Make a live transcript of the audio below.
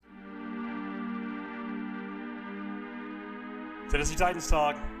Tennessee Titans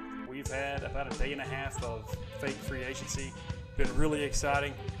talk. We've had about a day and a half of fake free agency. Been really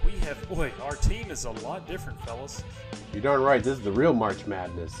exciting. Our team is a lot different, fellas. You're darn right. This is the real March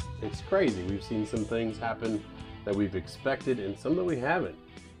Madness. It's crazy. We've seen some things happen that we've expected and some that we haven't.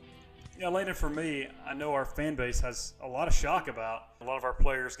 Yeah, Landon, for me, I know our fan base has a lot of shock about a lot of our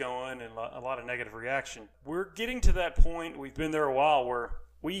players going and a lot of negative reaction. We're getting to that point, we've been there a while, where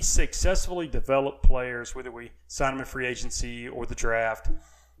we successfully develop players, whether we sign them in free agency or the draft.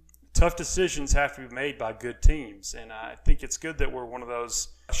 Tough decisions have to be made by good teams, and I think it's good that we're one of those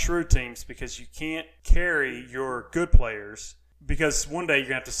shrewd teams because you can't carry your good players because one day you're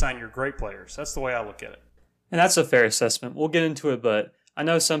going to have to sign your great players. That's the way I look at it. And that's a fair assessment. We'll get into it, but I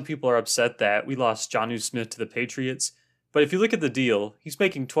know some people are upset that we lost Jonnu Smith to the Patriots, but if you look at the deal, he's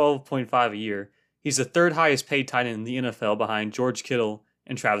making $12.5 a year. He's the third highest paid tight end in the NFL behind George Kittle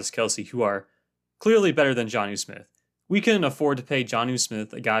and Travis Kelce, who are clearly better than Jonnu Smith. We couldn't afford to pay Jonnu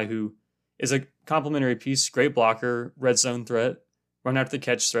Smith, a guy who is a complimentary piece, great blocker, red zone threat, run after the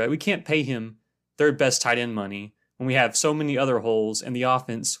catch threat. We can't pay him third best tight end money when we have so many other holes and the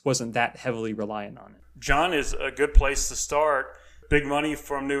offense wasn't that heavily reliant on it. John is a good place to start. Big money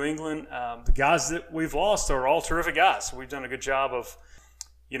from New England. The guys that we've lost are all terrific guys. We've done a good job of,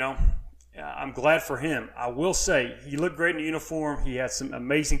 I'm glad for him. I will say he looked great in uniform. He had some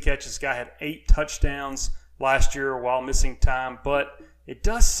amazing catches. This guy had 8 touchdowns last year while missing time, but it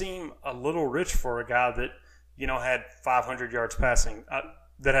does seem a little rich for a guy that, had 500 yards passing,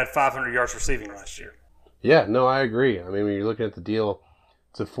 that had 500 yards receiving last year. Yeah, no, I agree. I mean, when you're looking at the deal,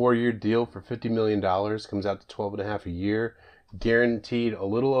 it's a 4-year deal for $50 million, comes out to $12.5 a year, guaranteed a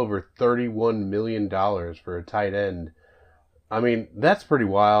little over $31 million for a tight end. I mean, that's pretty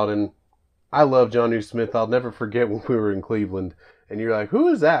wild, and I love Jonnu Smith. I'll never forget when we were in Cleveland, and you're like, who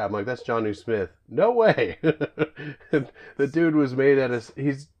is that? I'm like, that's Jonnu Smith. No way. The dude was made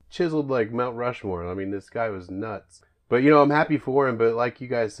he's chiseled like Mount Rushmore. I mean, this guy was nuts. But, I'm happy for him, but like you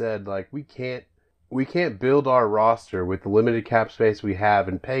guys said, like, we can't build our roster with the limited cap space we have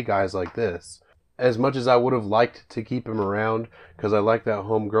and pay guys like this. As much as I would have liked to keep him around, because I like that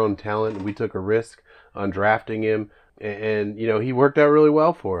homegrown talent, and we took a risk on drafting him, and he worked out really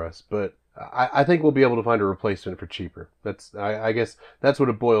well for us, but I think we'll be able to find a replacement for cheaper. I guess that's what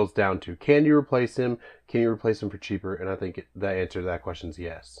it boils down to. Can you replace him? Can you replace him for cheaper? And I think the answer to that question is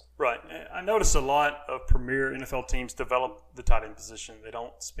yes. Right. I notice a lot of premier NFL teams develop the tight end position. They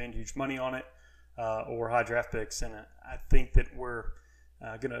don't spend huge money on it or high draft picks, and I think that we're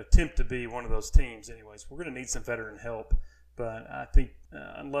going to attempt to be one of those teams anyways. We're going to need some veteran help, but I think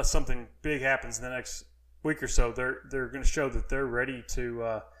unless something big happens in the next week or so, they're going to show that they're ready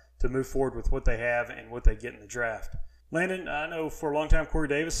to move forward with what they have and what they get in the draft. Landon, I know for a long time Corey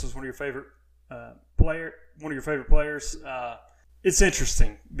Davis was one of your favorite players. It's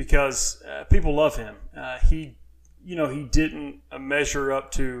interesting because people love him. He didn't measure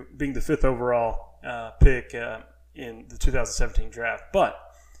up to being the 5th overall pick in the 2017 draft, but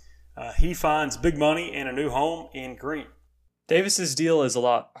he finds big money and a new home in green. Davis's deal is a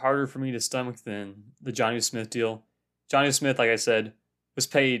lot harder for me to stomach than the Jonnu Smith deal. Jonnu Smith, like I said, was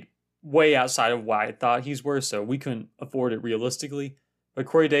paid way outside of what I thought he's worth, so we couldn't afford it realistically. But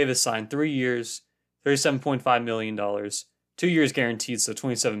Corey Davis signed 3 years, $37.5 million, 2 years guaranteed, so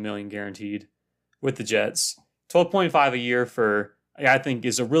 $27 million guaranteed with the Jets. $12.5 a year for, I think,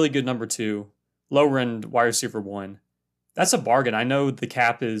 is a really good number 2, lower end wide receiver 1. That's a bargain. I know the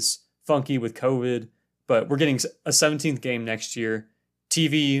cap is funky with COVID, but we're getting a 17th game next year.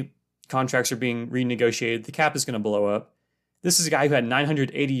 TV contracts are being renegotiated. The cap is going to blow up. This is a guy who had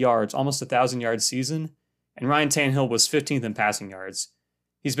 980 yards, almost a 1,000-yard season, and Ryan Tannehill was 15th in passing yards.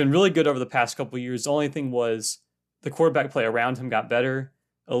 He's been really good over the past couple of years. The only thing was the quarterback play around him got better.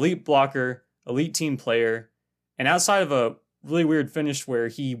 Elite blocker, elite team player, and outside of a really weird finish where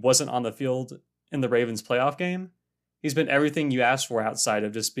he wasn't on the field in the Ravens playoff game, he's been everything you asked for outside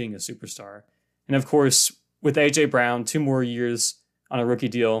of just being a superstar. And of course, with A.J. Brown, 2 more years on a rookie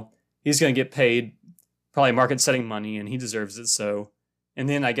deal, he's going to get paid probably market-setting money, and he deserves it. So, and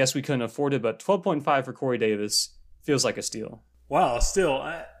then I guess we couldn't afford it, but 12.5 for Corey Davis feels like a steal. Wow, still,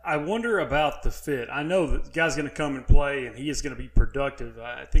 I wonder about the fit. I know that the guy's going to come and play, and he is going to be productive.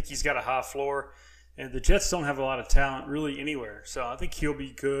 I think he's got a high floor, and the Jets don't have a lot of talent really anywhere. So I think he'll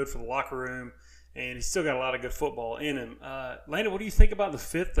be good for the locker room, and he's still got a lot of good football in him. Landon, what do you think about the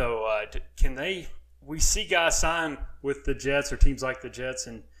fit, though? We see guys sign with the Jets or teams like the Jets,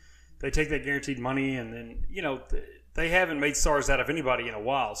 and they take that guaranteed money, and then, they haven't made stars out of anybody in a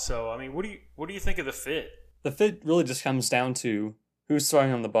while. So, I mean, what do you think of the fit? The fit really just comes down to who's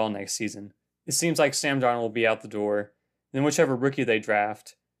throwing on the ball next season. It seems like Sam Darnold will be out the door. then whichever rookie they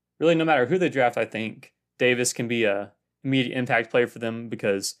draft, really no matter who they draft, I think Davis can be a immediate impact player for them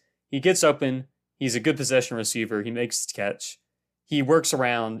because he gets open, he's a good possession receiver, he makes the catch, he works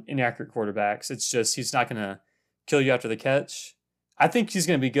around inaccurate quarterbacks. It's just he's not going to kill you after the catch. I think he's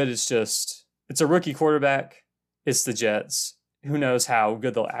going to be good. It's a rookie quarterback. It's the Jets. Who knows how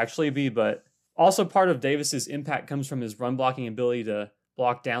good they'll actually be, but also part of Davis's impact comes from his run blocking ability to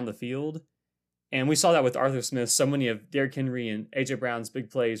block down the field. And we saw that with Arthur Smith. So many of Derrick Henry and A.J. Brown's big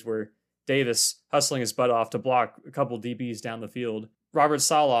plays were Davis hustling his butt off to block a couple DBs down the field. Robert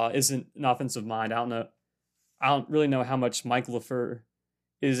Saleh isn't an offensive mind. I don't really know how much Mike LaFleur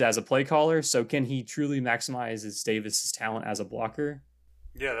is as a play caller. So can he truly maximize Davis's talent as a blocker?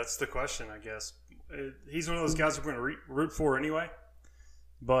 Yeah, that's the question, I guess. He's one of those guys we're going to root for anyway.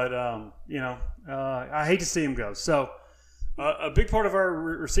 But, I hate to see him go. So a big part of our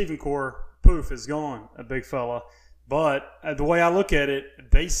receiving core, poof, is gone, a big fella. But the way I look at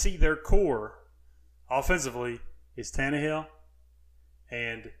it, they see their core offensively is Tannehill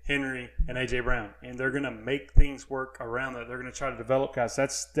and Henry and A.J. Brown. And they're going to make things work around that. They're going to try to develop guys.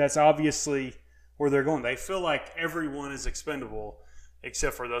 That's obviously where they're going. They feel like everyone is expendable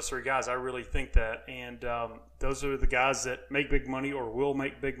except for those three guys. I really think that. And those are the guys that make big money or will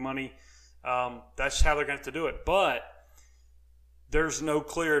make big money. That's how they're going to have to do it. But there's no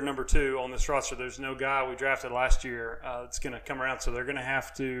clear number two on this roster. There's no guy we drafted last year that's going to come around. So they're going to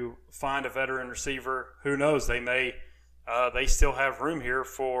have to find a veteran receiver. Who knows? They still have room here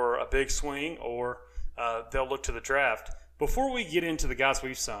for a big swing, or they'll look to the draft. Before we get into the guys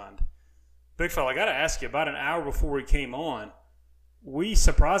we've signed, big fella, I got to ask you, about an hour before we came on, we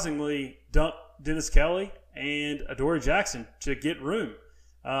surprisingly dumped Dennis Kelly and Adoree Jackson to get room.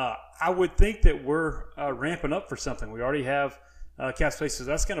 I would think that we're ramping up for something. We already have cap space, so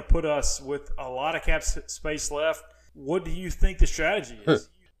that's going to put us with a lot of cap space left. What do you think the strategy is?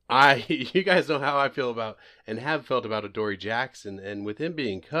 You guys know how I feel about and have felt about Adoree Jackson, and with him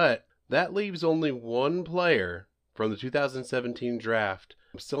being cut, that leaves only one player from the 2017 draft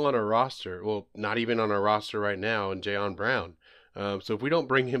still on our roster. Well, not even on our roster right now, and Jayon Brown. So if we don't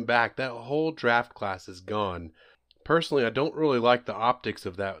bring him back, that whole draft class is gone. Personally, I don't really like the optics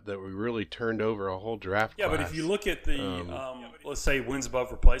of that we really turned over a whole draft class. Yeah, but if you look at the, let's say, wins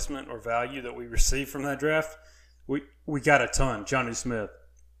above replacement or value that we received from that draft, we got a ton. Johnny Smith,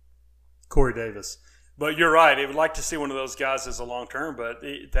 Corey Davis. But you're right. I would like to see one of those guys as a long-term, but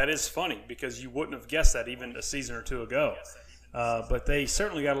that is funny because you wouldn't have guessed that even a season or two ago. But they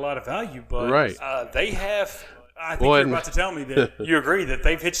certainly got a lot of value. But right. They have – I think you're about to tell me that you agree that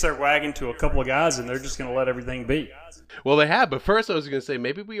they've hitched their wagon to a couple of guys and they're just going to let everything be. Well, they have, but first I was going to say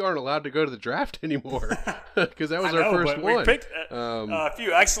maybe we aren't allowed to go to the draft anymore because that was our first one. We picked a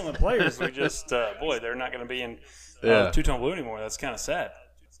few excellent players. We just, they're not going to be in two-tone blue anymore. That's kind of sad.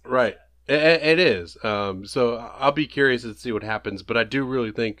 Right. It is. So I'll be curious to see what happens, but I do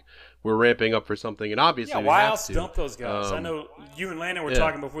really think we're ramping up for something, and obviously why else dump those guys? I know you and Landon were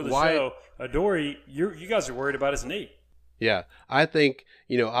talking before the show. Adoree, you guys are worried about his knee. Yeah, I think,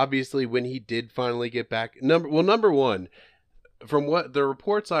 obviously when he did finally get back, number one, from what the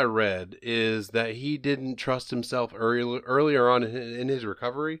reports I read is that he didn't trust himself earlier on in his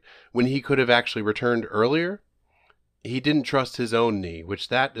recovery when he could have actually returned earlier. He didn't trust his own knee, which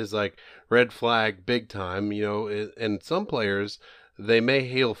that is like red flag big time, and some players, they may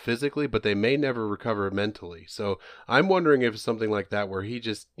heal physically, but they may never recover mentally. So I'm wondering if it's something like that where he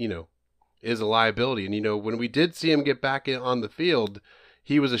just, is a liability. And, when we did see him get back on the field,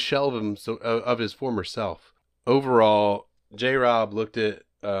 he was a shell of his former self. Overall, J-Rob looked at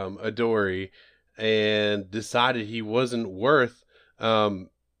Adoree and decided he wasn't worth the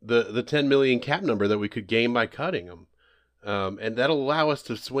 $10 million cap number that we could gain by cutting him. And that'll allow us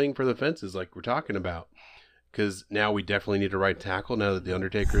to swing for the fences like we're talking about. Because now we definitely need a right tackle now that the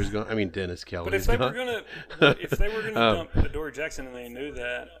Undertaker is gone. I mean, Dennis Kelly. But if they were gonna dump Adoree Jackson and they knew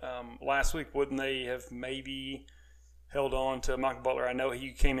that last week, wouldn't they have maybe held on to Michael Butler? I know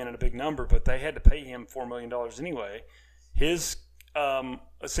he came in at a big number, but they had to pay him $4 million anyway. His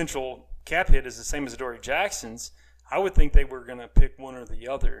essential cap hit is the same as Adoree Jackson's. I would think they were going to pick one or the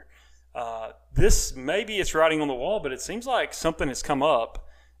other. This maybe it's writing on the wall, but it seems like something has come up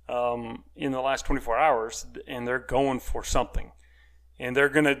in the last 24 hours, and they're going for something. And they're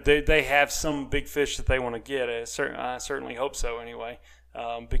they have some big fish that they want to get. I certainly hope so anyway,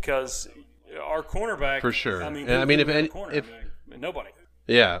 because our cornerback for sure. I mean, if nobody.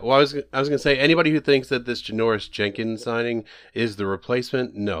 Yeah, well, I was gonna say anybody who thinks that this Janoris Jenkins signing is the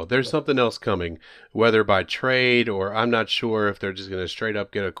replacement, no, there's something else coming, whether by trade or I'm not sure if they're just gonna straight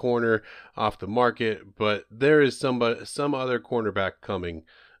up get a corner off the market, but there is some other cornerback coming,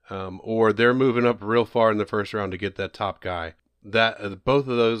 or they're moving up real far in the first round to get that top guy. That both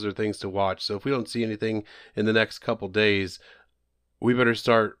of those are things to watch. So if we don't see anything in the next couple days, we better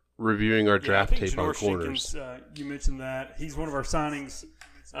start reviewing our draft tape on corners. Jenkins, you mentioned that. He's one of our signings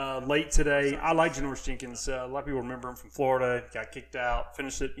late today. I like Janoris Jenkins. A lot of people remember him from Florida. Got kicked out.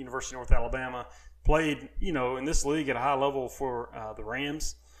 Finished at University of North Alabama. Played, in this league at a high level for the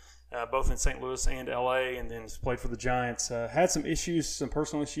Rams, both in St. Louis and L.A., and then played for the Giants. Had some issues, some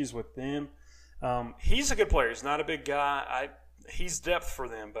personal issues with them. He's a good player. He's not a big guy. He's depth for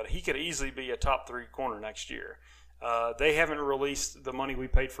them, but he could easily be a top 3 corner next year. They haven't released the money we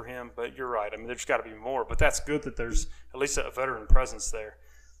paid for him, but you're right. I mean, there's got to be more, but that's good that there's at least a veteran presence there.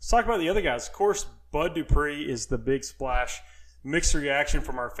 Let's talk about the other guys. Of course, Bud Dupree is the big splash. Mixed reaction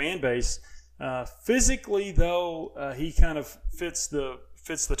from our fan base. Physically, though, he kind of fits the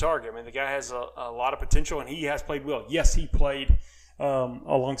target. I mean, the guy has a lot of potential, and he has played well. Yes, he played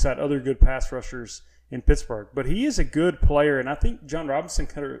alongside other good pass rushers in Pittsburgh, but he is a good player, and I think John Robinson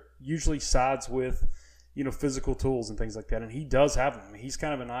kind of usually sides with physical tools and things like that, and he does have them. He's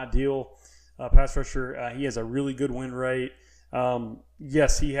kind of an ideal pass rusher. He has a really good win rate.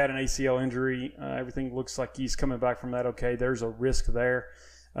 Yes, he had an ACL injury. Everything looks like he's coming back from that okay. There's a risk there.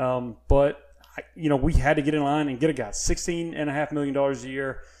 But we had to get in line and get a guy. $16.5 million a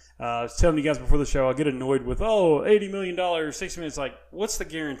year. I was telling you guys before the show, I get annoyed with, $80 million, $60 million. It's like, what's the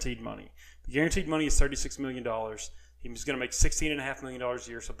guaranteed money? The guaranteed money is $36 million. He's going to make $16.5 million a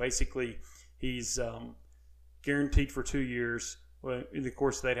year. So basically, he's guaranteed for 2 years. Well, in the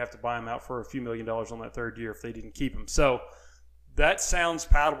course, they'd have to buy him out for a few $1 million on that third year if they didn't keep him. So that sounds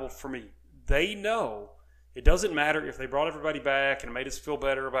palatable for me. They know it doesn't matter if they brought everybody back and made us feel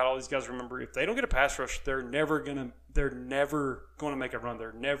better about all these guys. Remember, if they don't get a pass rush, they're never gonna make a run.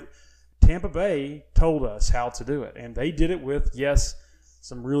 Tampa Bay told us how to do it, and they did it with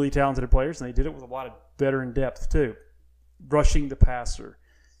some really talented players, and they did it with a lot of veteran depth too, rushing the passer.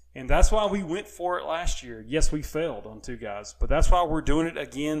 And that's why we went for it last year. Yes, we failed on 2 guys, but that's why we're doing it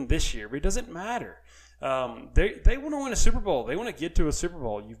again this year. But it doesn't matter. They want to win a Super Bowl. They want to get to a Super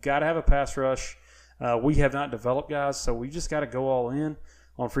Bowl. You've got to have a pass rush. We have not developed guys, so we just got to go all in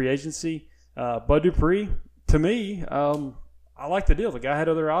on free agency. Bud Dupree, to me, I like the deal. The guy had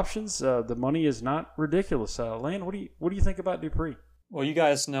other options. The money is not ridiculous. Land, what do you think about Dupree? Well, you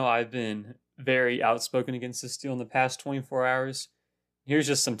guys know I've been very outspoken against this deal in the past 24 hours. Here's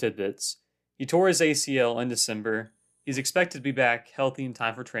just some tidbits. He tore his ACL in December. He's expected to be back healthy in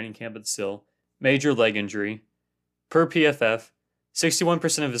time for training camp, but still, major leg injury. Per PFF,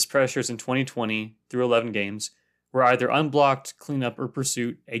 61% of his pressures in 2020 through 11 games were either unblocked, cleanup, or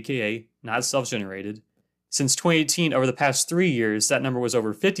pursuit, aka not self-generated. Since 2018, over the past 3 years, that number was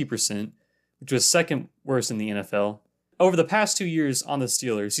over 50%, which was second worst in the NFL. Over the past 2 years on the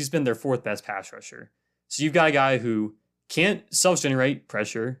Steelers, he's been their 4th best pass rusher. So you've got a guy who can't self-generate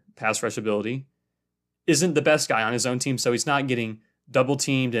pressure, pass rush ability, isn't the best guy on his own team, so he's not getting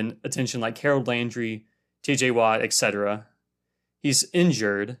double-teamed and attention like Harold Landry, TJ Watt, etc. He's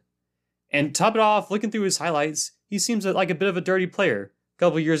injured. And top it off, looking through his highlights, he seems like a bit of a dirty player. A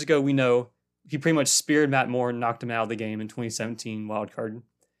couple of years ago, we know he pretty much speared Matt Moore and knocked him out of the game in 2017 wildcard.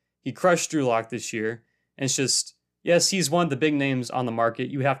 He crushed Drew Lock this year. And it's just, yes, he's one of the big names on the market.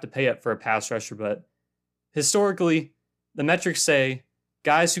 You have to pay up for a pass rusher, but historically, the metrics say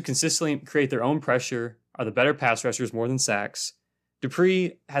guys who consistently create their own pressure are the better pass rushers more than sacks.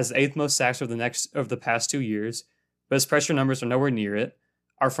 Dupree has the 8th most sacks over the past 2 years, but his pressure numbers are nowhere near it.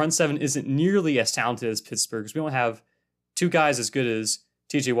 Our front 7 isn't nearly as talented as Pittsburgh's. We don't have 2 guys as good as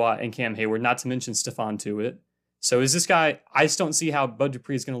TJ Watt and Cam Hayward, not to mention Stephon Tuitt. So is this guy, I just don't see how Bud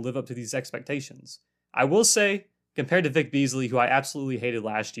Dupree is going to live up to these expectations. I will say, compared to Vic Beasley, who I absolutely hated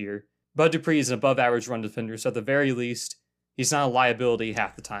last year, Bud Dupree is an above-average run defender, so at the very least, he's not a liability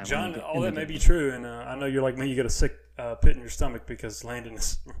half the time. John, all that may be true, and I know you're like me, you get a sick pit in your stomach because Landon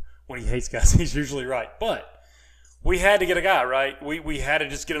is, when he hates guys, he's usually right. But we had to get a guy, right? We had to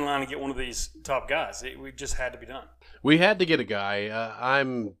just get in line and get one of these top guys. We just had to be done. We had to get a guy.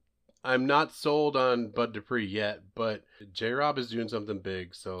 I'm not sold on Bud Dupree yet, but J-Rob is doing something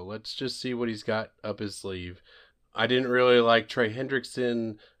big, so let's just see what he's got up his sleeve. I didn't really like Trey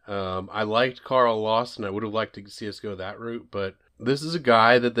Hendrickson. I liked Carl Lawson. I would have liked to see us go that route, but this is a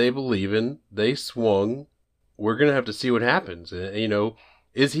guy that they believe in. They swung. We're going to have to see what happens.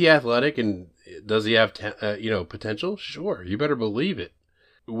 Is he athletic and does he have, potential? Sure. You better believe it.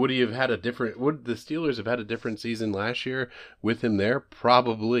 would the Steelers have had a different season last year with him there?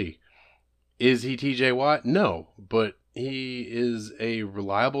 Probably. Is he TJ Watt? No, but he is a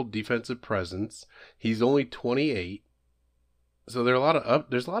reliable defensive presence. He's only 28. So there's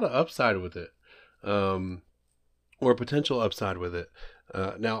a lot of upside with it. Or potential upside with it.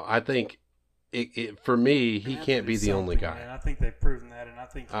 Now I think for me, he can't be the only guy. Man. I think they've proven that, and I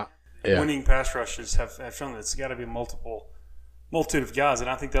think winning pass rushes have shown that it's got to be multitude of guys, and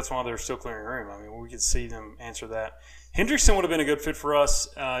I think that's why they're still clearing room. I mean, we could see them answer that. Hendrickson would have been a good fit for us.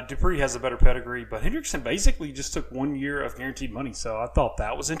 Dupree has a better pedigree, but Hendrickson basically just took 1 year of guaranteed money, so I thought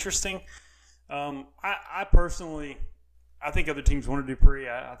that was interesting. I personally, I think other teams wanted Dupree.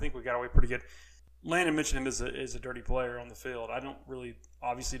 I think we got away pretty good. Landon mentioned him as a dirty player on the field. I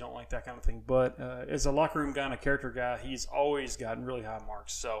obviously don't like that kind of thing, but as a locker room guy and a character guy, he's always gotten really high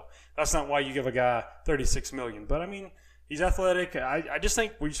marks. So that's not why you give a guy $36 million. But I mean, he's athletic. I just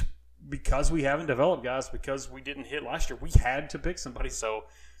think because we haven't developed guys, because we didn't hit last year, we had to pick somebody. So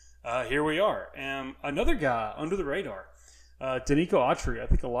here we are. And another guy under the radar, Danico Autry. I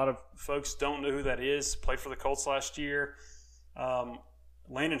think a lot of folks don't know who that is. Played for the Colts last year.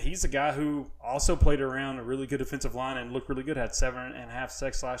 Landon, he's a guy who also played around a really good defensive line and looked really good. Had 7.5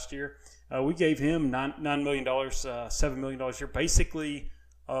 sacks last year. We gave him $9 million, $7 million a year. Basically,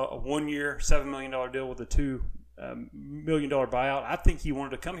 a 1 year, $7 million deal with a $2 million buyout. I think he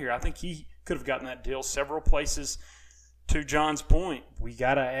wanted to come here. I think he could have gotten that deal several places. To John's point, we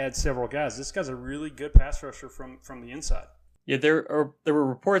got to add several guys. This guy's a really good pass rusher from the inside. Yeah, there were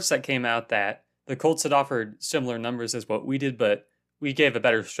reports that came out that the Colts had offered similar numbers as what we did, but we gave a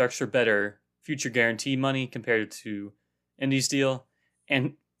better structure, better future guarantee money compared to Indy's deal.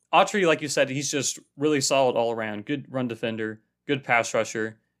 And Autry, like you said, he's just really solid all around. Good run defender, good pass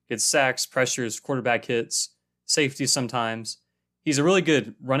rusher, gets sacks, pressures, quarterback hits, safety sometimes. He's a really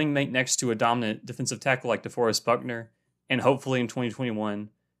good running mate next to a dominant defensive tackle like DeForest Buckner, and hopefully in 2021,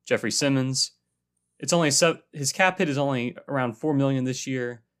 Jeffrey Simmons. His cap hit is only around $4 million this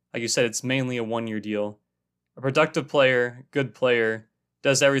year. Like you said, it's mainly a 1 year deal. A productive player, good player,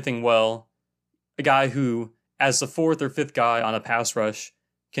 does everything well. A guy who, as the fourth or fifth guy on a pass rush,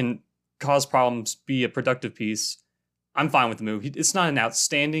 can cause problems, be a productive piece. I'm fine with the move. It's not an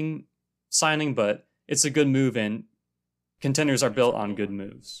outstanding signing, but it's a good move, and contenders are built on good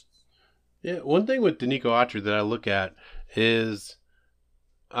moves. Yeah, one thing with Danico Autry that I look at is,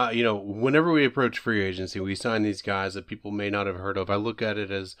 whenever we approach free agency, we sign these guys that people may not have heard of. I look at it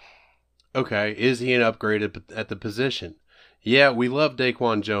as, okay, is he an upgrade at the position? Yeah, we love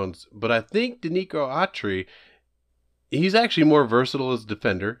Daquan Jones, but I think Danico Autry, he's actually more versatile as a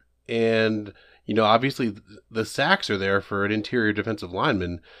defender. And, obviously the sacks are there for an interior defensive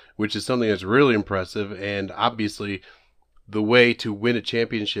lineman, which is something that's really impressive. And obviously the way to win a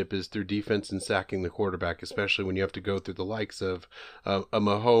championship is through defense and sacking the quarterback, especially when you have to go through the likes of a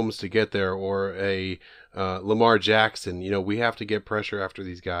Mahomes to get there, or a Lamar Jackson. We have to get pressure after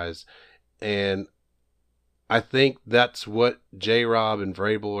these guys. And I think that's what J-Rob and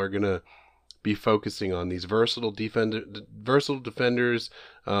Vrabel are going to be focusing on, these versatile defenders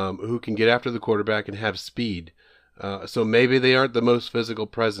who can get after the quarterback and have speed. So maybe they aren't the most physical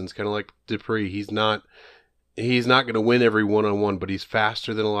presence, kind of like Dupree. He's not going to win every one-on-one, but he's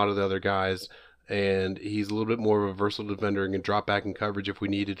faster than a lot of the other guys, and he's a little bit more of a versatile defender and can drop back in coverage if we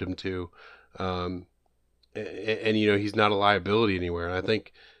needed him to. And he's not a liability anywhere. And I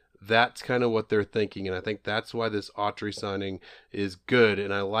think that's kind of what they're thinking, and I think that's why this Autry signing is good,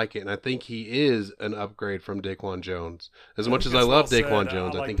 and I like it, and I think he is an upgrade from Daquan Jones. As much as I love Daquan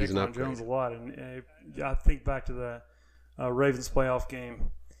Jones, I think he's an upgrade. Jones a lot, and I think back to the Ravens playoff game.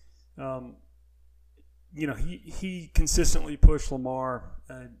 He consistently pushed Lamar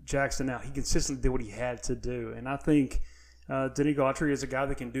Jackson out. He consistently did what he had to do, and I think Danico Autry is a guy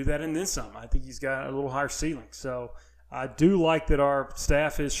that can do that and then some. I think he's got a little higher ceiling, so I do like that our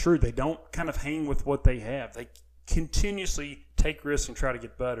staff is shrewd. They don't kind of hang with what they have. They continuously take risks and try to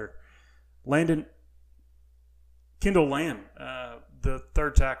get better. Kendall Lamb, the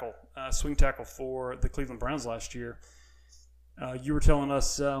third tackle, swing tackle for the Cleveland Browns last year. You were telling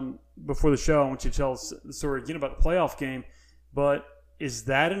us before the show, I want you to tell us the story again about the playoff game, but is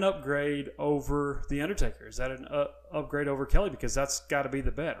that an upgrade over The Undertaker? Is that an upgrade over Kelly? Because that's got to be the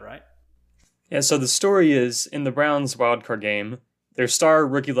bet, right? Yeah, so the story is, in the Browns wildcard game, their star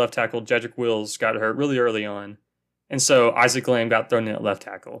rookie left tackle, Jedrick Wills, got hurt really early on, and so Isaac Lamb got thrown in at left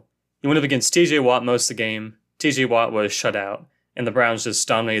tackle. He went up against T.J. Watt most of the game. T.J. Watt was shut out, and the Browns just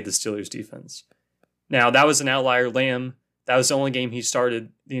dominated the Steelers' defense. Now, that was an outlier. Lamb, that was the only game he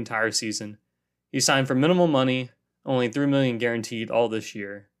started the entire season. He signed for minimal money, only $3 million guaranteed all this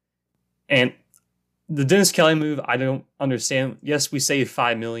year. And the Dennis Kelly move, I don't understand. Yes, we saved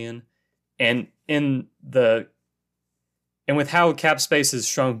 $5 million, and with how cap space has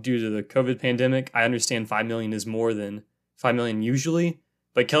shrunk due to the COVID pandemic, I understand $5 million is more than $5 million usually.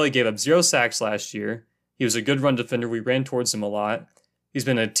 But Kelly gave up 0 sacks last year. He was a good run defender. We ran towards him a lot. He's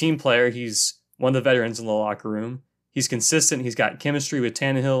been a team player. He's one of the veterans in the locker room. He's consistent. He's got chemistry with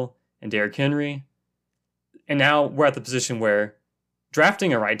Tannehill and Derrick Henry. And now we're at the position where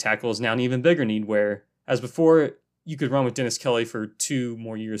drafting a right tackle is now an even bigger need, where, as before, you could run with Dennis Kelly for 2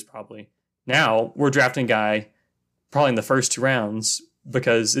 more years probably. Now we're drafting a guy probably in the first 2 rounds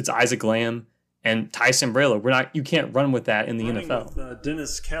because it's Isaac Lamb and Ty Sambrailo. You can't run with that in the NFL. With,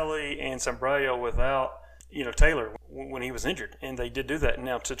 Dennis Kelly and Sambrailo without Taylor when he was injured, and they did do that.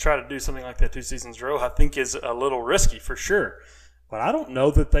 Now to try to do something like that 2 seasons in a row, I think is a little risky for sure. But I don't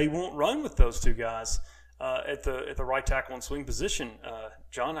know that they won't run with those 2 guys at the right tackle and swing position.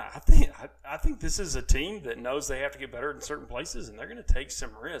 John, I think this is a team that knows they have to get better in certain places, and they're going to take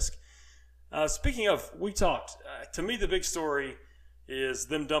some risk. Speaking of, we talked. To me, the big story is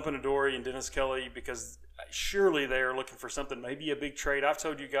them dumping Adoree and Dennis Kelly, because surely they are looking for something, maybe a big trade. I've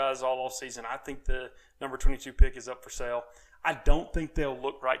told you guys all off season, I think the number 22 pick is up for sale. I don't think they'll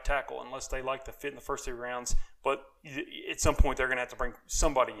look right tackle unless they like the fit in the first 3 rounds. But at some point, they're going to have to bring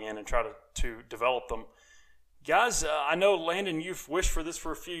somebody in and try to develop them. Guys, I know, Landon, you've wished for this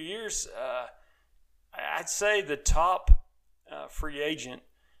for a few years. I'd say the top free agent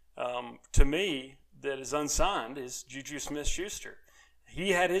to me that is unsigned is Juju Smith-Schuster.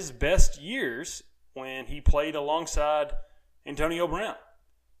 He had his best years when he played alongside Antonio Brown.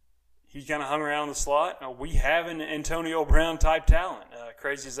 He kind of hung around the slot. We have an Antonio Brown type talent,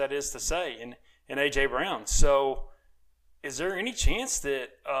 crazy as that is to say, in A.J. Brown. So is there any chance that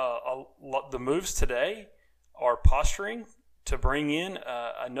the moves today are posturing to bring in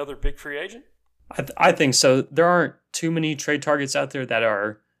another big free agent? I think so. There aren't too many trade targets out there that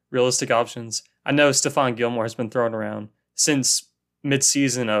are realistic options. I know Stephon Gilmore has been thrown around since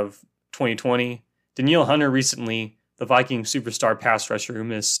midseason of 2020. Danielle Hunter recently, the Viking superstar pass rusher who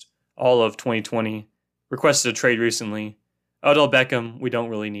missed all of 2020, requested a trade recently. Odell Beckham, we don't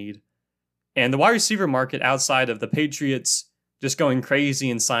really need. And the wide receiver market outside of the Patriots just going crazy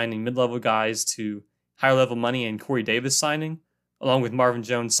and signing mid-level guys to higher level money, and Corey Davis signing, along with Marvin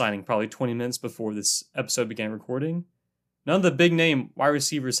Jones signing probably 20 minutes before this episode began recording. None of the big name wide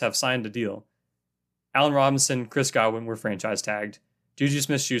receivers have signed a deal. Allen Robinson, Chris Godwin were franchise tagged. Juju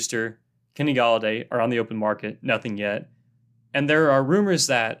Smith-Schuster, Kenny Golladay are on the open market, nothing yet. And there are rumors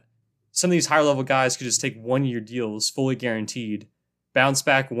that some of these higher level guys could just take 1-year deals, fully guaranteed, bounce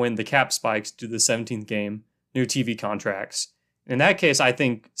back when the cap spikes to the 17th game, new TV contracts. In that case, I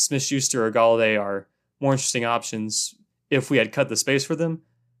think Smith-Schuster or Golladay are more interesting options if we had cut the space for them.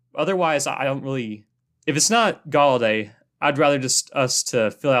 Otherwise, I don't really... If it's not Golladay, I'd rather just us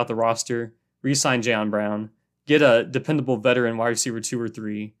to fill out the roster, re-sign Jayon Brown, get a dependable veteran wide receiver 2 or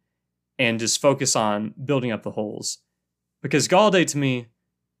 3, and just focus on building up the holes. Because Golladay, to me,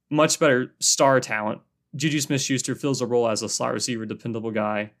 much better star talent. Juju Smith-Schuster fills a role as a slot receiver, dependable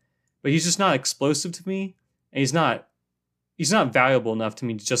guy. But he's just not explosive to me, and he's not valuable enough to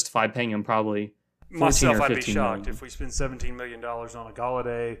me to justify paying him probably myself, I'd be shocked million. if we spend $17 million on a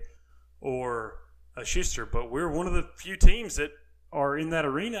Golladay or a Schuster. But we're one of the few teams that are in that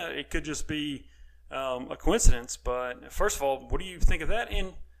arena. It could just be a coincidence. But first of all, what do you think of that?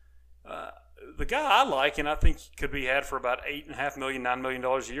 And the guy I like, and I think could be had for about $8.5 million, $9 million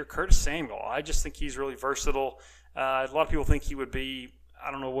a year, Curtis Samuel. I just think he's really versatile. A lot of people think he would be,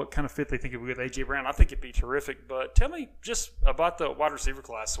 I don't know what kind of fit they think it would be with A.J. Brown. I think it'd be terrific. But tell me just about the wide receiver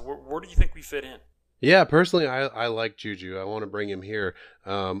class. So where do you think we fit in? Yeah, personally, I like Juju. I want to bring him here.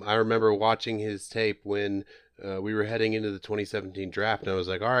 I remember watching his tape when we were heading into the 2017 draft, and I was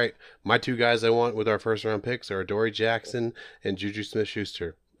like, all right, my 2 guys I want with our first-round picks are Adoree Jackson and Juju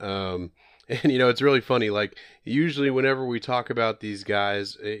Smith-Schuster. And, it's really funny. Like, usually whenever we talk about these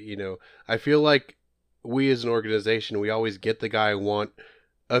guys, I feel like we as an organization, we always get the guy I want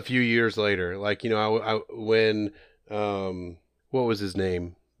a few years later. Like, when, what was his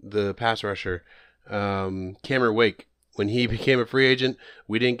name? The pass rusher. Cameron Wake, when he became a free agent,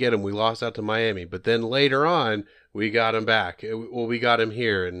 we didn't get him. We lost out to Miami, but then later on we got him back. Well, we got him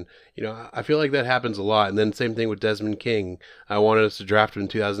here, and I feel like that happens a lot. And then same thing with Desmond King. I wanted us to draft him in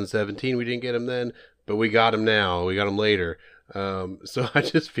 2017. We didn't get him then, but we got him now. We got him later. So I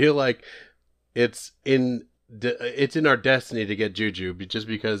just feel like it's in our destiny to get Juju, just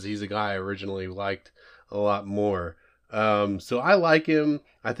because he's a guy I originally liked a lot more. So I like him.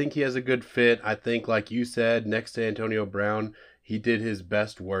 I think he has a good fit. I think, like you said, next to Antonio Brown, he did his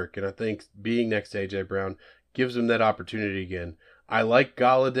best work. And I think being next to A.J. Brown gives him that opportunity again. I like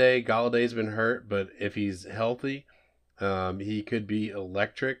Galladay. Galladay's been hurt, but if he's healthy, he could be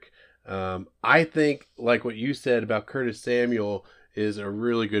electric. I think, like what you said about Curtis Samuel, is a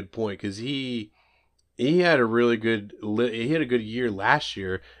really good point because he had a really good year last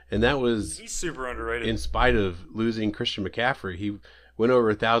year, and that was he's super underrated. In spite of losing Christian McCaffrey, he went over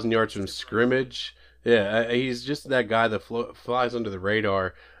 1,000 yards from scrimmage. Yeah, he's just that guy that flies under the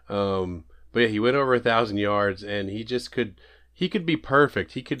radar. But yeah, he went over 1,000 yards, and he could be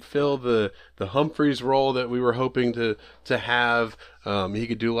perfect. He could fill the Humphreys role that we were hoping to have. He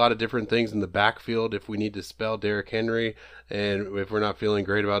could do a lot of different things in the backfield if we need to spell Derrick Henry, and if we're not feeling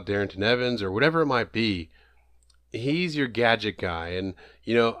great about Darrington Evans or whatever it might be. He's your gadget guy, and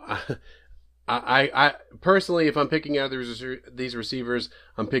you know, I personally, if I'm picking out these receivers,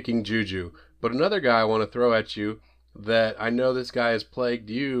 I'm picking Juju. But another guy I want to throw at you that I know this guy has plagued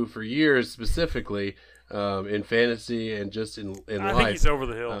you for years specifically. In fantasy and just in life. I think he's over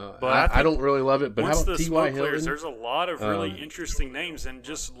the hill. But I don't really love it. But how about T.Y. Hilton? There's a lot of really interesting names. And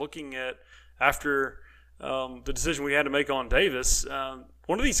just looking at after the decision we had to make on Davis,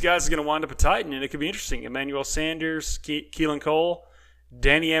 one of these guys is going to wind up a Titan, and it could be interesting. Emmanuel Sanders, Keelan Cole,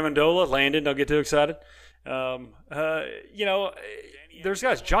 Danny Amendola, Landon. Don't get too excited. There's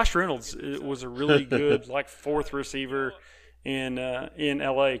guys. Josh Reynolds was a really good fourth receiver in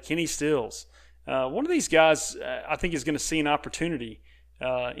L.A. Kenny Stills. One of these guys, I think, is going to see an opportunity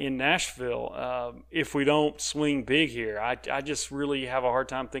in Nashville if we don't swing big here. I just really have a hard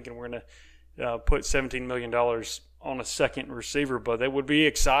time thinking we're going to put $17 million on a second receiver, but that would be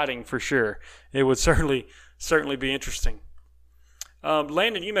exciting for sure. It would certainly be interesting.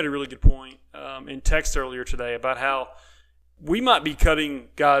 Landon, you made a really good point in text earlier today about how we might be cutting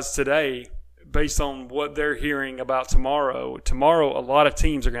guys today based on what they're hearing about tomorrow. Tomorrow, a lot of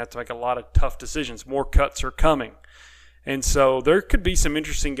teams are going to have to make a lot of tough decisions. More cuts are coming. And so there could be some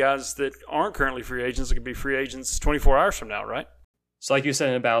interesting guys that aren't currently free agents that could be free agents 24 hours from now, right? So like you said,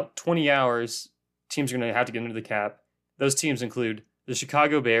 in about 20 hours, teams are going to have to get under the cap. Those teams include the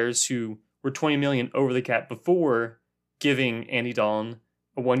Chicago Bears, who were $20 million over the cap before giving Andy Dalton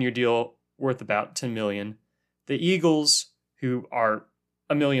a one-year deal worth about $10 million. The Eagles, who are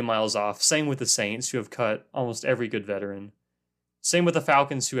a million miles off. Same with the Saints, who have cut almost every good veteran. Same with the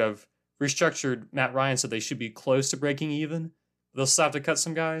Falcons, who have restructured. Matt Ryan said they should be close to breaking even. They'll still have to cut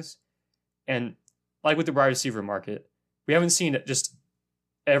some guys. And like with the wide receiver market, we haven't seen just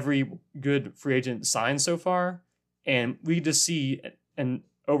every good free agent signed so far. And we just see an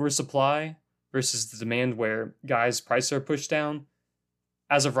oversupply versus the demand where guys' prices are pushed down.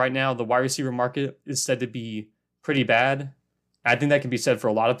 As of right now, the wide receiver market is said to be pretty bad. I think that can be said for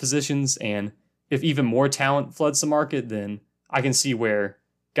a lot of positions, and if even more talent floods the market, then I can see where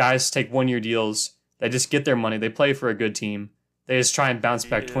guys take one-year deals, they just get their money, they play for a good team, they just try and bounce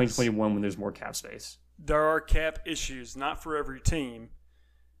back 2021 when there's more cap space. There are cap issues, not for every team.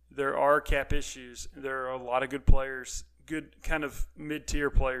 There are cap issues. There are a lot of good players, good kind of mid-tier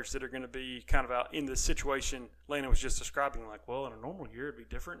players that are going to be kind of out in the situation Lana was just describing, like, well, in a normal year it'd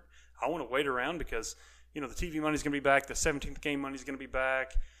be different. I want to wait around because – the TV money's going to be back. The 17th game money's going to be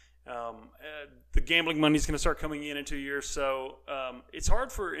back. The gambling money's going to start coming in 2 years. So it's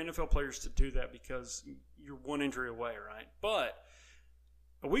hard for NFL players to do that because you're one injury away, right? But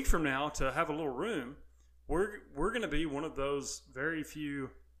a week from now, to have a little room, we're going to be one of those very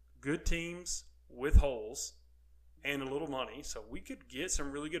few good teams with holes and a little money. So we could get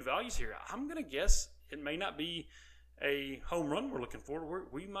some really good values here. I'm going to guess it may not be a home run we're looking for.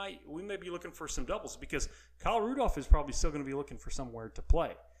 We may be looking for some doubles because Kyle Rudolph is probably still going to be looking for somewhere to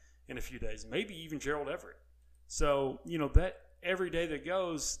play in a few days, maybe even Gerald Everett. So, that every day that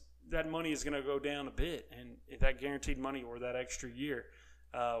goes, that money is going to go down a bit, and that guaranteed money or that extra year,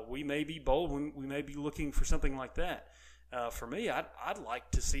 we may be bold. We may be looking for something like that. For me, I'd like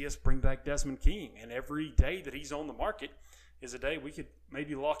to see us bring back Desmond King, and every day that he's on the market is a day we could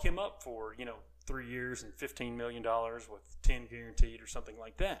maybe lock him up for, 3 years and $15 million with 10 guaranteed or something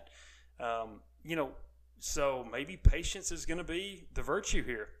like that. So maybe patience is going to be the virtue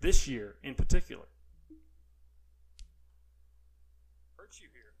here this year in particular.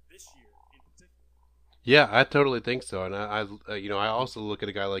 Yeah, I totally think so. And I also look at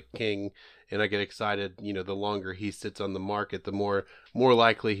a guy like King and I get excited, the longer he sits on the market, the more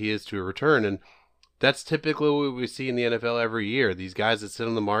likely he is to return. And that's typically what we see in the NFL every year. These guys that sit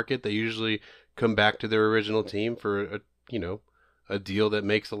on the market, they usually come back to their original team for a deal that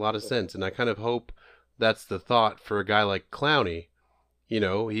makes a lot of sense. And I kind of hope that's the thought for a guy like Clowney. You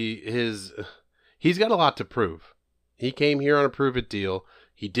know, he's got a lot to prove. He came here on a prove-it deal.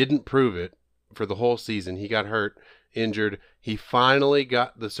 He didn't prove it for the whole season. He got hurt, injured. He finally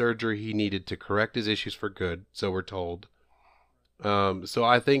got the surgery he needed to correct his issues for good, so we're told. So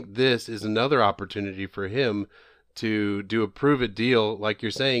I think this is another opportunity for him to do a prove-it deal, like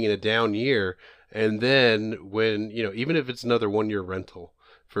you're saying, in a down year. And then when, you know, even if it's another 1-year rental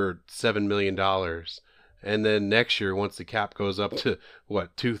for $7 million, and then next year, once the cap goes up to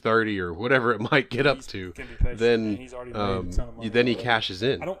what, 230 or whatever it might get up to, then he cashes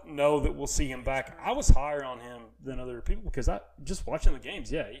in. I don't know that we'll see him back. I was higher on him than other people because I just watching the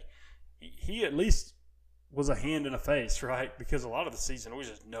games. Yeah, he at least was a hand and a face, right? Because a lot of the season was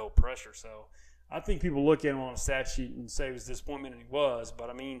just no pressure. So I think people look at him on a stat sheet and say it was disappointment, and he was.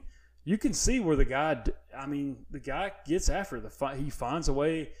 But I mean, you can see where the guy gets after he finds a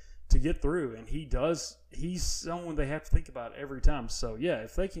way to get through, and he's someone they have to think about every time. So yeah,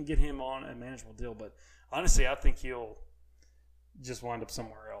 if they can get him on a manageable deal, but honestly, I think he'll just wind up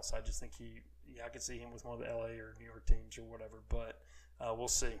somewhere else. I just think I could see him with one of the LA or New York teams or whatever, but we'll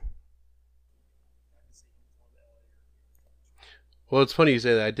see. Well, it's funny you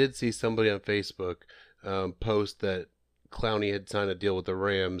say that. I did see somebody on Facebook post that Clowney had signed a deal with the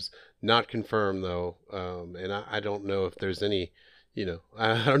Rams, not confirmed though, and I don't know if there's any. You know,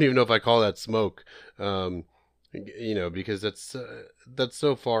 I don't even know if I call that smoke, you know, because that's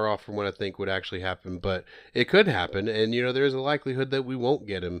so far off from what I think would actually happen. But it could happen, and, you know, there's a likelihood that we won't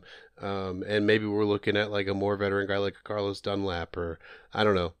get him. And maybe we're looking at, like, a more veteran guy like Carlos Dunlap, or I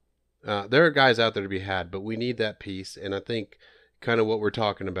don't know. There are guys out there to be had, but we need that piece. And I think kind of what we're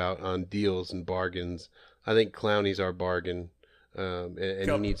talking about on deals and bargains, I think Clowney's our bargain, and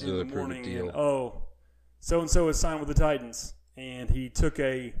he needs another proven deal. So-and-so is signed with the Titans. And he took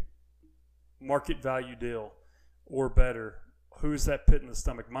a market value deal or better. Who's that pit in the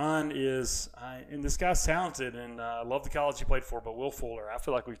stomach? Mine is, and this guy's talented, and I love the college he played for, but Will Fuller. I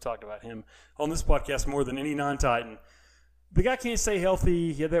feel like we've talked about him on this podcast more than any non-Titan. The guy can't stay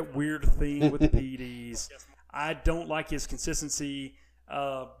healthy. He had that weird thing with the PEDs. I don't like his consistency,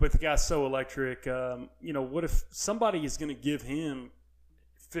 but the guy's so electric. You know, what if somebody is going to give him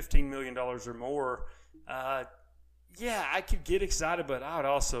 $15 million or more? Yeah, I could get excited, but I would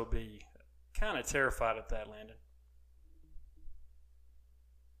also be kind of terrified at that, Landon.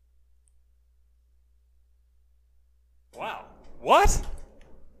 Wow. What?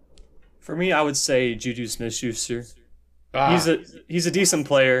 For me, I would say Juju Smith-Schuster. He's a decent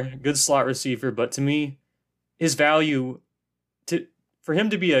player, good slot receiver, but to me, his value for him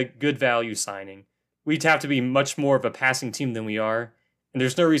to be a good value signing, we'd have to be much more of a passing team than we are, and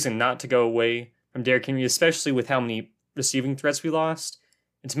there's no reason not to go away from Derrick Henry, especially with how many receiving threats we lost.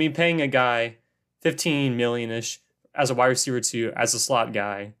 And to me, paying a guy $15 million-ish as a wide receiver too, as a slot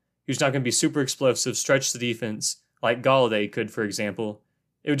guy, who's not going to be super explosive, stretch the defense like Golladay could, for example,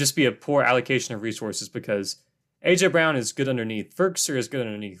 it would just be a poor allocation of resources because A.J. Brown is good underneath. Ferguson is good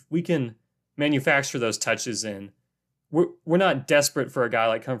underneath. We can manufacture those touches in. We're not desperate for a guy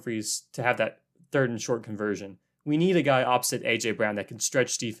like Humphries to have that third and short conversion. We need a guy opposite A.J. Brown that can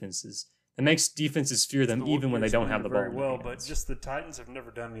stretch defenses. It makes defenses fear them even when they don't have the ball. Very well, but just the Titans have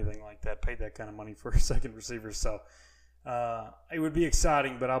never done anything like that, paid that kind of money for a second receiver. So it would be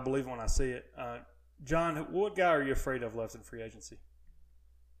exciting, but I'll believe when I see it. John, what guy are you afraid of left in free agency?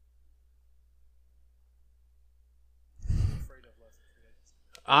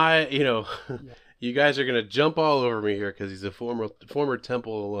 You guys are going to jump all over me here because he's a former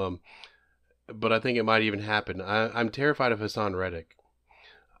Temple alum, but I think it might even happen. I'm terrified of Hassan Reddick.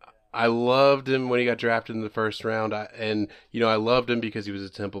 I loved him when he got drafted in the first round, I loved him because he was a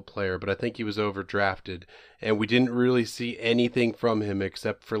Temple player, but I think he was overdrafted, and we didn't really see anything from him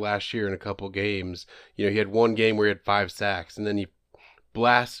except for last year in a couple games. You know, he had one game where he had 5 sacks, and then he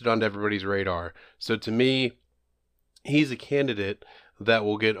blasted onto everybody's radar. So to me, he's a candidate that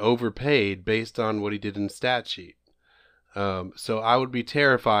will get overpaid based on what he did in the stat sheet. So I would be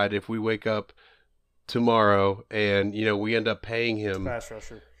terrified if we wake up tomorrow and, you know, we end up paying him. Pass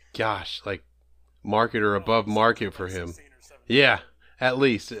rusher. Gosh, like market or above market for him. Yeah, at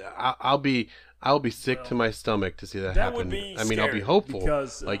least I'll be sick to my stomach to see that happen. I mean, I'll be hopeful,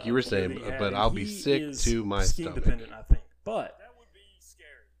 because, like you were saying, but I'll be sick to my stomach. Dependent, I think. But that would be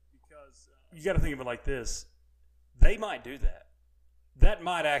scary because you got to think of it like this: they might do that. That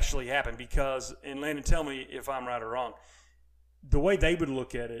might actually happen because, and Landon, tell me if I'm right or wrong. The way they would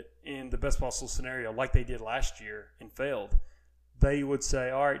look at it in the best possible scenario, like they did last year and failed. They would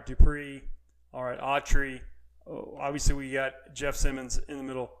say, all right, Dupree, all right, Autry, Obviously, we got Jeff Simmons in the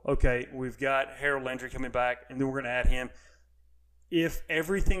middle. Okay, we've got Harold Landry coming back, and then we're going to add him. If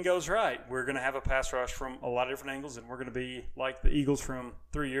everything goes right, we're going to have a pass rush from a lot of different angles, and we're going to be like the Eagles from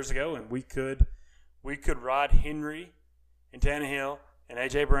 3 years ago, and we could ride Henry and Tannehill and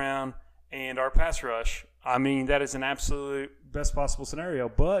A.J. Brown and our pass rush. I mean, that is an absolute best possible scenario,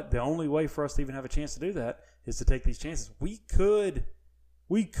 but the only way for us to even have a chance to do that is to take these chances. We could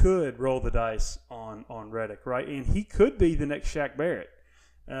roll the dice on Reddick, right? And he could be the next Shaq Barrett.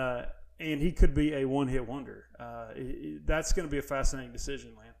 And he could be a one-hit wonder. That's going to be a fascinating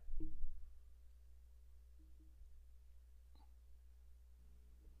decision, man.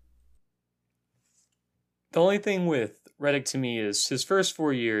 The only thing with Reddick to me is his first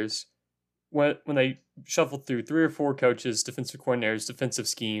 4 years, when they shuffled through 3 or 4 coaches, defensive coordinators, defensive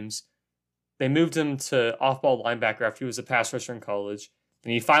schemes, they moved him to off-ball linebacker after he was a pass rusher in college.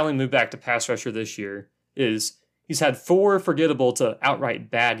 And he finally moved back to pass rusher this year. He's had 4 forgettable to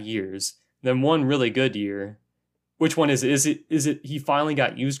outright bad years, then 1 really good year. Which one is it? Is it he finally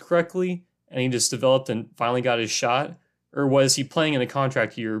got used correctly and he just developed and finally got his shot? Or was he playing in a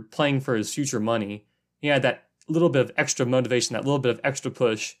contract year, playing for his future money? He had that little bit of extra motivation, that little bit of extra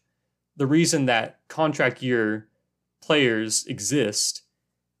push. The reason that contract year players exist,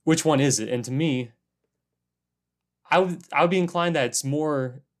 which one is it? And to me, I would be inclined that it's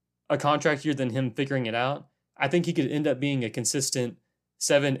more a contract year than him figuring it out. I think he could end up being a consistent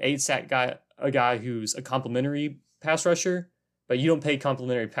 7-8 sack guy, a guy who's a complimentary pass rusher, but you don't pay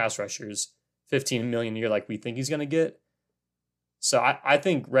complimentary pass rushers $15 million a year like we think he's going to get. So I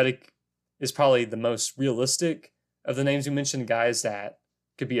think Reddick is probably the most realistic of the names you mentioned, guys that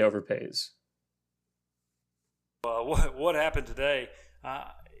could be overpays. What happened today?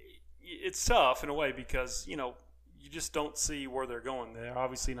 It's tough in a way because you just don't see where they're going. They're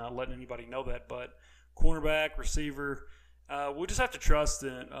obviously not letting anybody know that, but cornerback, receiver, we'll just have to trust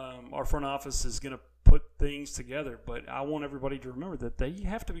that our front office is going to put things together. But I want everybody to remember that they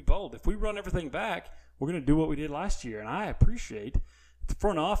have to be bold. If we run everything back, we're going to do what we did last year, and I appreciate the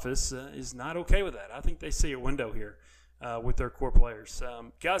front office is not okay with that. I think they see a window here with their core players.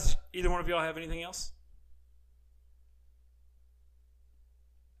 Guys, either one of y'all have anything else?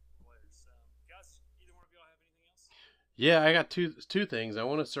 Yeah, I got two things. I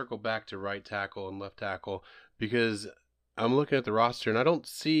want to circle back to right tackle and left tackle because I'm looking at the roster and I don't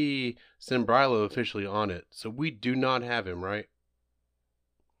see Sembrilo officially on it. So we do not have him, right?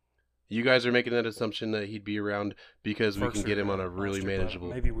 You guys are making that assumption that he'd be around because we can get him on a really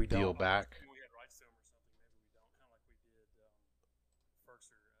manageable deal back.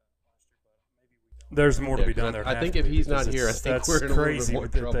 There's more to be done there. I think if he's not here, I think we're in a little bit more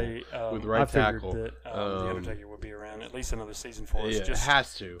trouble with right tackle. That the Undertaker would be around at least another season for us. Yeah, it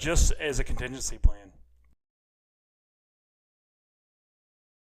has to. Just as a contingency plan.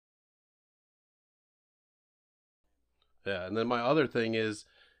 Yeah, and then my other thing is,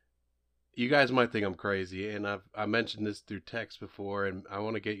 you guys might think I'm crazy, and I mentioned this through text before, and I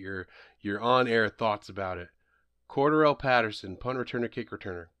want to get your on-air thoughts about it. Cordarrelle Patterson, punt returner, kick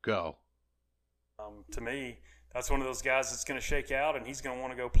returner, go. To me, that's one of those guys that's going to shake out, and he's going to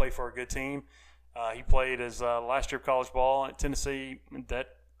want to go play for a good team. He played his last year of college ball at Tennessee. That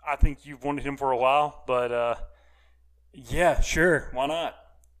I think you've wanted him for a while, but yeah, sure, why not?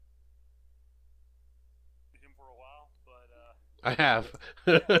 I have.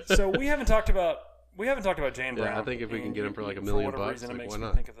 So we haven't talked about Jan Brown. Yeah, I think if we can get him for like $1 million, reason, like, it makes why me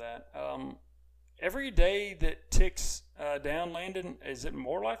not? think of that. Every day that ticks down, Landon, is it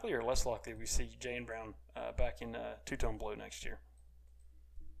more likely or less likely we see Jan Brown back in two-tone blue next year?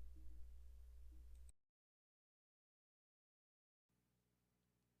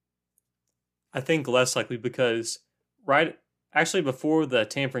 I think less likely because actually before the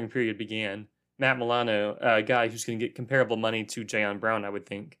tampering period began, Matt Milano, a guy who's going to get comparable money to Jayon Brown, I would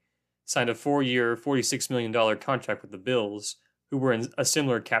think, signed a 4-year, $46 million contract with the Bills, who were in a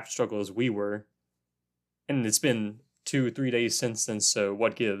similar cap struggle as we were. And it's been 2 or 3 days since then, so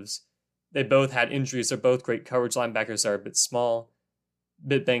what gives? They both had injuries. They're both great coverage linebackers that are a bit small, a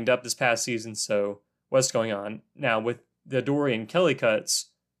bit banged up this past season, so what's going on? Now, with the Adoree' and Kelly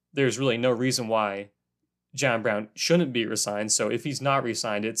cuts, there's really no reason why Jayon Brown shouldn't be resigned. So if he's not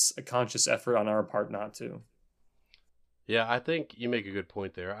resigned, it's a conscious effort on our part not to. Yeah, I think you make a good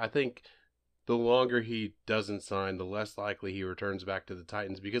point there. I think the longer he doesn't sign, the less likely he returns back to the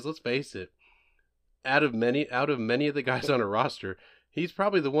Titans. Because let's face it, out of many of the guys on a roster, he's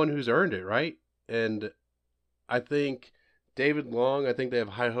probably the one who's earned it, right? And I think David Long, I think they have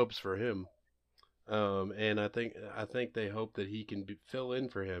high hopes for him. And I think they hope that he can fill in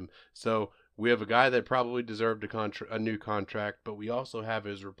for him. So we have a guy that probably deserved a new contract, but we also have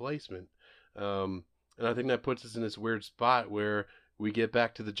his replacement. And I think that puts us in this weird spot where we get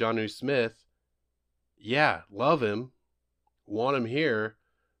back to the Jonnu Smith. Yeah, love him, want him here,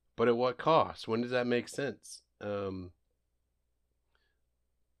 but at what cost? When does that make sense?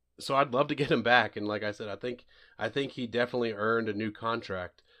 So I'd love to get him back, and like I said, I think he definitely earned a new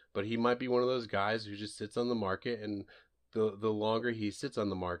contract, but he might be one of those guys who just sits on the market, and the longer he sits on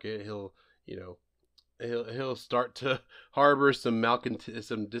the market, he'll start to harbor some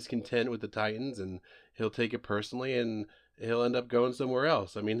discontent with the Titans, and he'll take it personally, and he'll end up going somewhere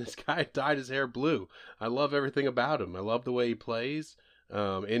else. I mean, this guy dyed his hair blue. I love everything about him. I love the way he plays.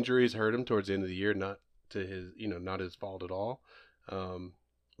 Injuries hurt him towards the end of the year, not his fault at all.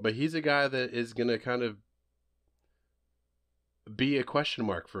 But he's a guy that is going to kind of be a question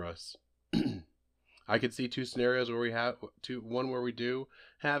mark for us. I could see two scenarios where we have one where we do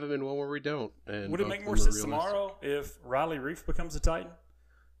have him and one where we don't. And would it make more sense tomorrow if Riley Reiff becomes a Titan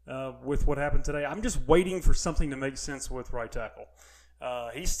with what happened today? I'm just waiting for something to make sense with right tackle.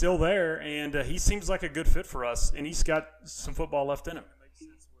 He's still there, and he seems like a good fit for us, and he's got some football left in him. It makes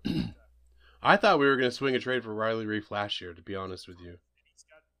sense with right tackle. I thought we were going to swing a trade for Riley Reiff last year, to be honest with you.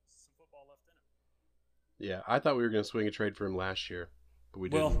 Yeah, I thought we were going to swing a trade for him last year, but we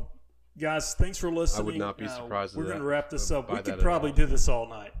didn't. Well, guys, thanks for listening. I would not be surprised. We're going to wrap this up. We could probably do this all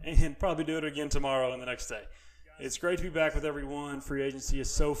night and probably do it again tomorrow and the next day. It's great to be back with everyone. Free agency is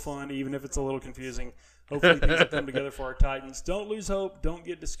so fun, even if it's a little confusing. Hopefully things will come together for our Titans. Don't lose hope. Don't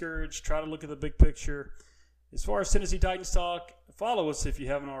get discouraged. Try to look at the big picture. As far as Tennessee Titans talk, follow us if you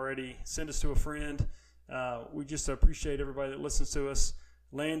haven't already. Send us to a friend. We just appreciate everybody that listens to us.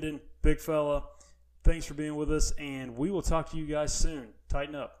 Landon, big fella, thanks for being with us, and we will talk to you guys soon.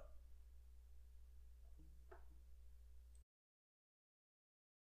 Tighten up.